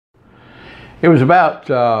It was about,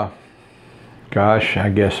 gosh, I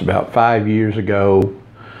guess about 5 years ago.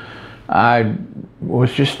 I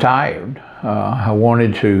was just tired. I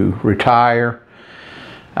wanted to retire.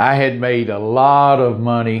 I had made a lot of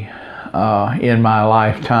money in my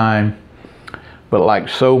lifetime, but like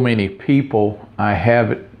so many people,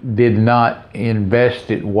 did not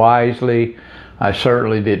invest it wisely. I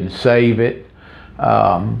certainly didn't save it.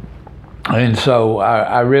 And so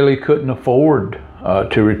I really couldn't afford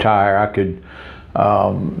to retire. I could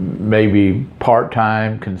maybe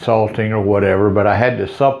part-time consulting or whatever, but I had to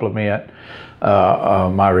supplement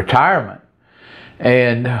my retirement.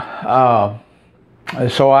 And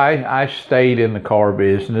so I stayed in the car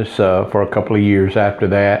business for a couple of years after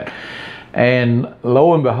that. And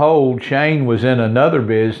lo and behold, Shane was in another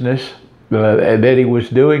business that he was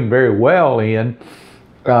doing very well in.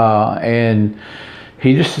 And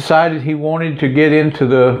he just decided he wanted to get into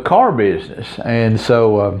the car business. And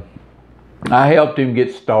so I helped him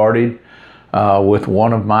get started with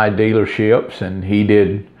one of my dealerships, and he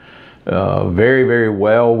did very, very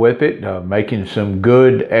well with it, making some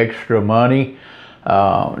good extra money,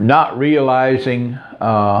 not realizing,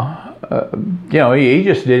 he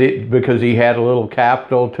just did it because he had a little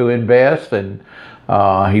capital to invest, and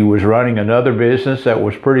he was running another business that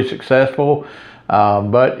was pretty successful,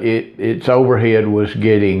 but its overhead was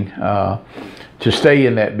getting, to stay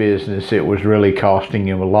in that business, it was really costing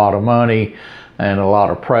him a lot of money and a lot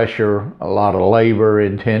of pressure, a lot of labor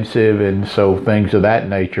intensive, and so things of that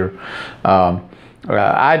nature.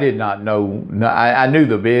 I did not know, I knew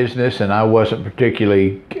the business, and I wasn't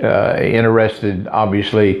particularly interested,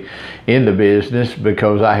 obviously, in the business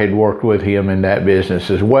because I had worked with him in that business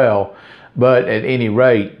as well. But at any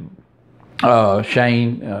rate,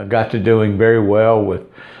 Shane got to doing very well with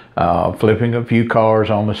flipping a few cars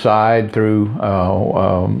on the side through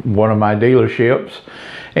one of my dealerships.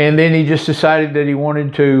 And then he just decided that he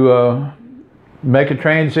wanted to make a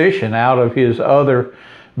transition out of his other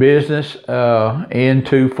business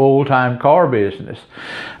into full-time car business.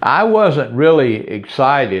 I wasn't really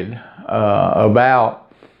excited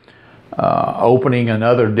about opening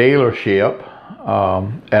another dealership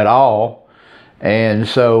at all. And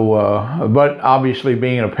so, but obviously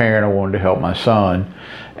being a parent, I wanted to help my son.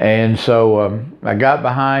 And so I got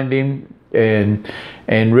behind him and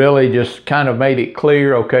really just kind of made it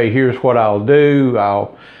clear, okay, here's what I'll do.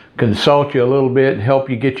 I'll consult you a little bit, help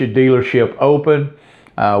you get your dealership open.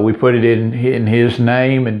 We put it in his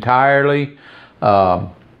name entirely.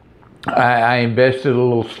 I invested a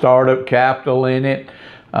little startup capital in it,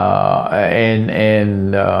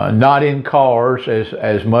 and not in cars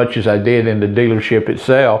as much as I did in the dealership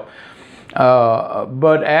itself.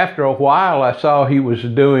 But after a while, I saw he was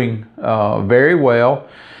doing very well,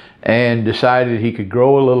 and decided he could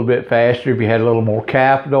grow a little bit faster if he had a little more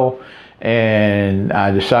capital. And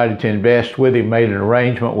I decided to invest with him, made an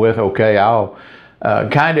arrangement with, okay, I'll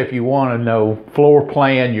kind of, if you want to know, floor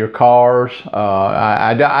plan your cars.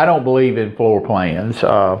 I don't believe in floor plans.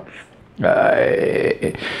 And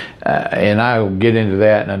I'll get into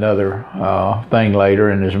that in another thing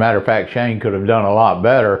later. And as a matter of fact, Shane could have done a lot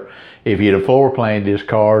better if he'd have floor planned his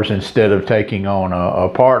cars instead of taking on a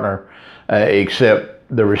partner, except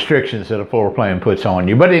the restrictions that a floor plan puts on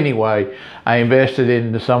you. But anyway, I invested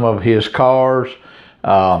into some of his cars.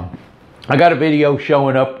 I got a video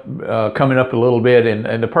showing up, coming up a little bit,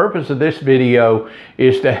 and the purpose of this video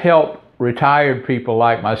is to help retired people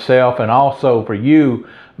like myself, and also for you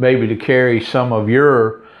maybe to carry some of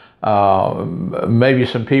your, maybe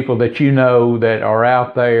some people that you know that are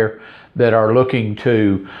out there that are looking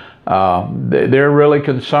to, they're really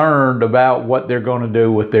concerned about what they're going to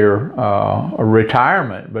do with their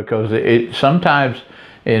retirement, because it sometimes,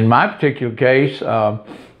 in my particular case,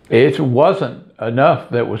 it wasn't enough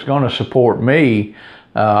that was going to support me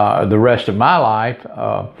the rest of my life,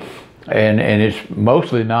 and it's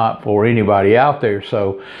mostly not for anybody out there.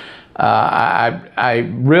 So I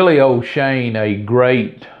really owe Shane a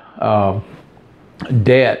great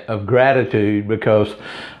debt of gratitude, because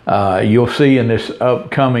you'll see in this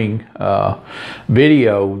upcoming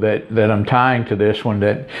video that I'm tying to this one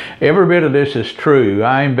that every bit of this is true.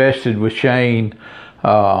 I invested with Shane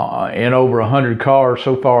in over 100 cars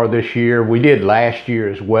so far this year. We did last year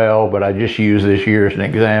as well, but I just use this year as an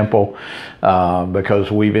example because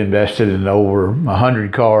we've invested in over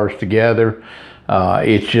 100 cars together.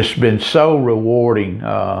 It's just been so rewarding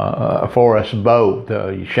for us both.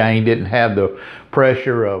 Shane didn't have the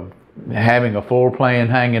pressure of having a floor plan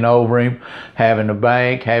hanging over him, having a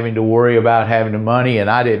bank, having to worry about having the money, and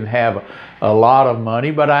I didn't have a lot of money,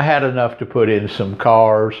 but I had enough to put in some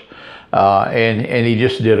cars, and he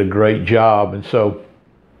just did a great job. And so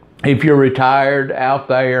if you're retired out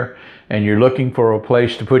there and you're looking for a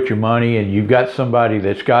place to put your money, and you've got somebody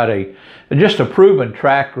that's got just a proven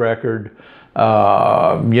track record,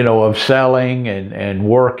 you know, of selling and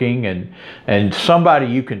working, and somebody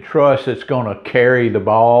you can trust that's going to carry the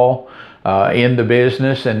ball in the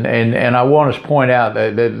business. And I want to point out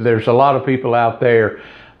that there's a lot of people out there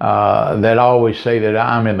that always say that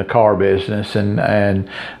I'm in the car business, and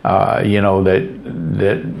you know,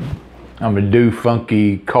 that I'm a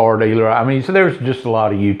funky car dealer. I mean, so there's just a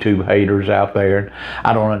lot of YouTube haters out there.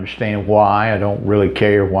 I don't understand why. I don't really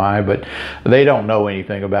care why, but they don't know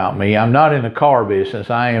anything about me. I'm not in the car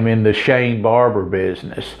business. I am in the Shane Barber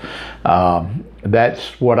business.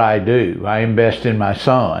 That's what I do. I invest in my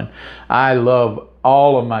son. I love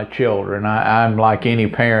all of my children. I'm like any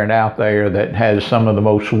parent out there that has some of the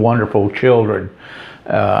most wonderful children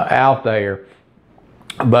out there.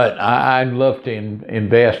 But I love to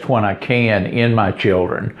invest when I can in my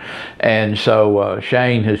children. And so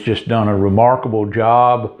Shane has just done a remarkable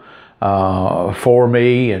job for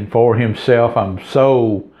me and for himself. I'm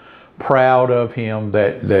so proud of him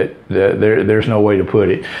that there's no way to put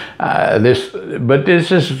it. But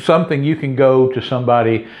this is something you can go to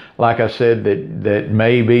somebody, like I said, that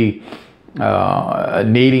may be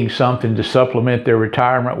needing something to supplement their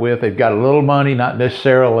retirement with. They've got a little money, not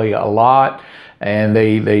necessarily a lot, and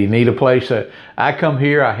they need a place. I come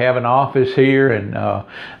here, I have an office here, and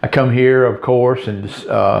I come here, of course, and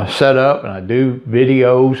set up, and I do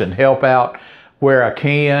videos and help out where I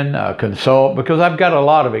can, consult, because I've got a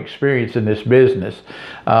lot of experience in this business.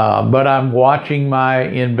 But I'm watching my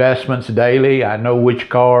investments daily. I know which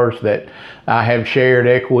cars that I have shared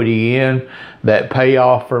equity in that pay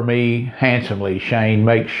off for me handsomely. Shane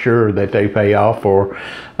makes sure that they pay off for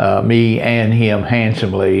me and him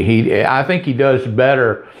handsomely. I think he does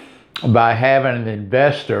better by having an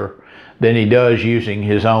investor than he does using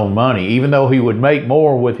his own money. Even though he would make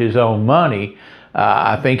more with his own money,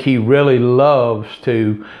 I think he really loves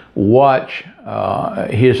to watch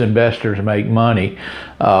his investors make money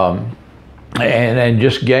and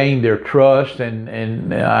just gain their trust.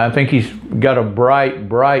 And I think he's got a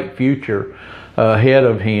bright future ahead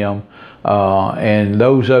of him. And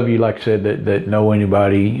those of you, like I said, that know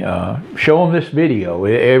anybody, show them this video.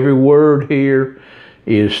 Every word here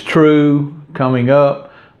is true coming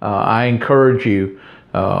up. I encourage you.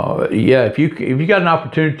 Yeah, if you got an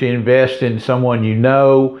opportunity to invest in someone you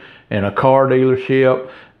know, in a car dealership,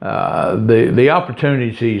 the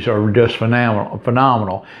opportunities are just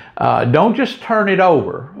phenomenal. Don't just turn it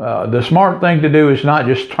over. The smart thing to do is not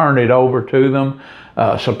just turn it over to them.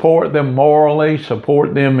 Support them morally,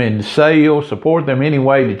 support them in sales, support them any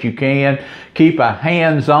way that you can. Keep a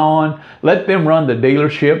hands-on. Let them run the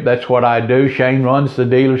dealership. That's what I do. Shane runs the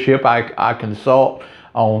dealership. I consult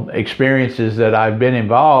on experiences that I've been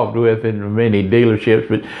involved with in many dealerships,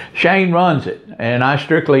 but Shane runs it, and I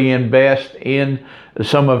strictly invest in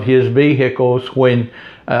some of his vehicles when,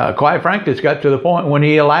 quite frankly, it's got to the point when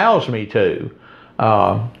he allows me to.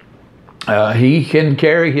 He can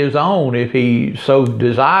carry his own if he so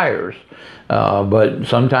desires, but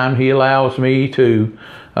sometimes he allows me to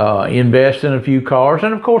invest in a few cars,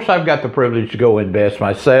 and of course I've got the privilege to go invest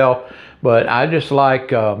myself. But I just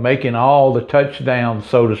like making all the touchdowns,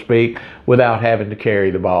 so to speak, without having to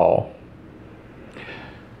carry the ball.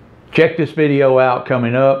 Check this video out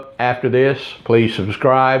coming up after this. Please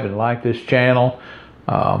subscribe and like this channel.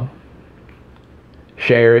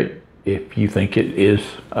 Share it if you think it is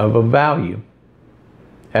of a value.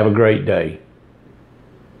 Have a great day.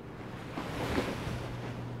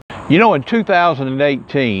 You know, in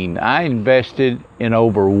 2018, I invested in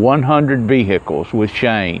over 100 vehicles with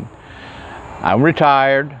Shane. I'm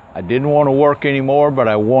retired. I didn't want to work anymore, but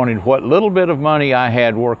I wanted what little bit of money I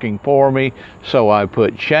had working for me, so I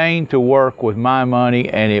put Shane to work with my money,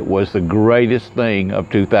 and it was the greatest thing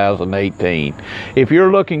of 2018. If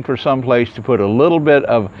you're looking for some place to put a little bit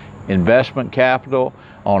of investment capital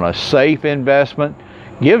on a safe investment,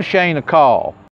 give Shane a call.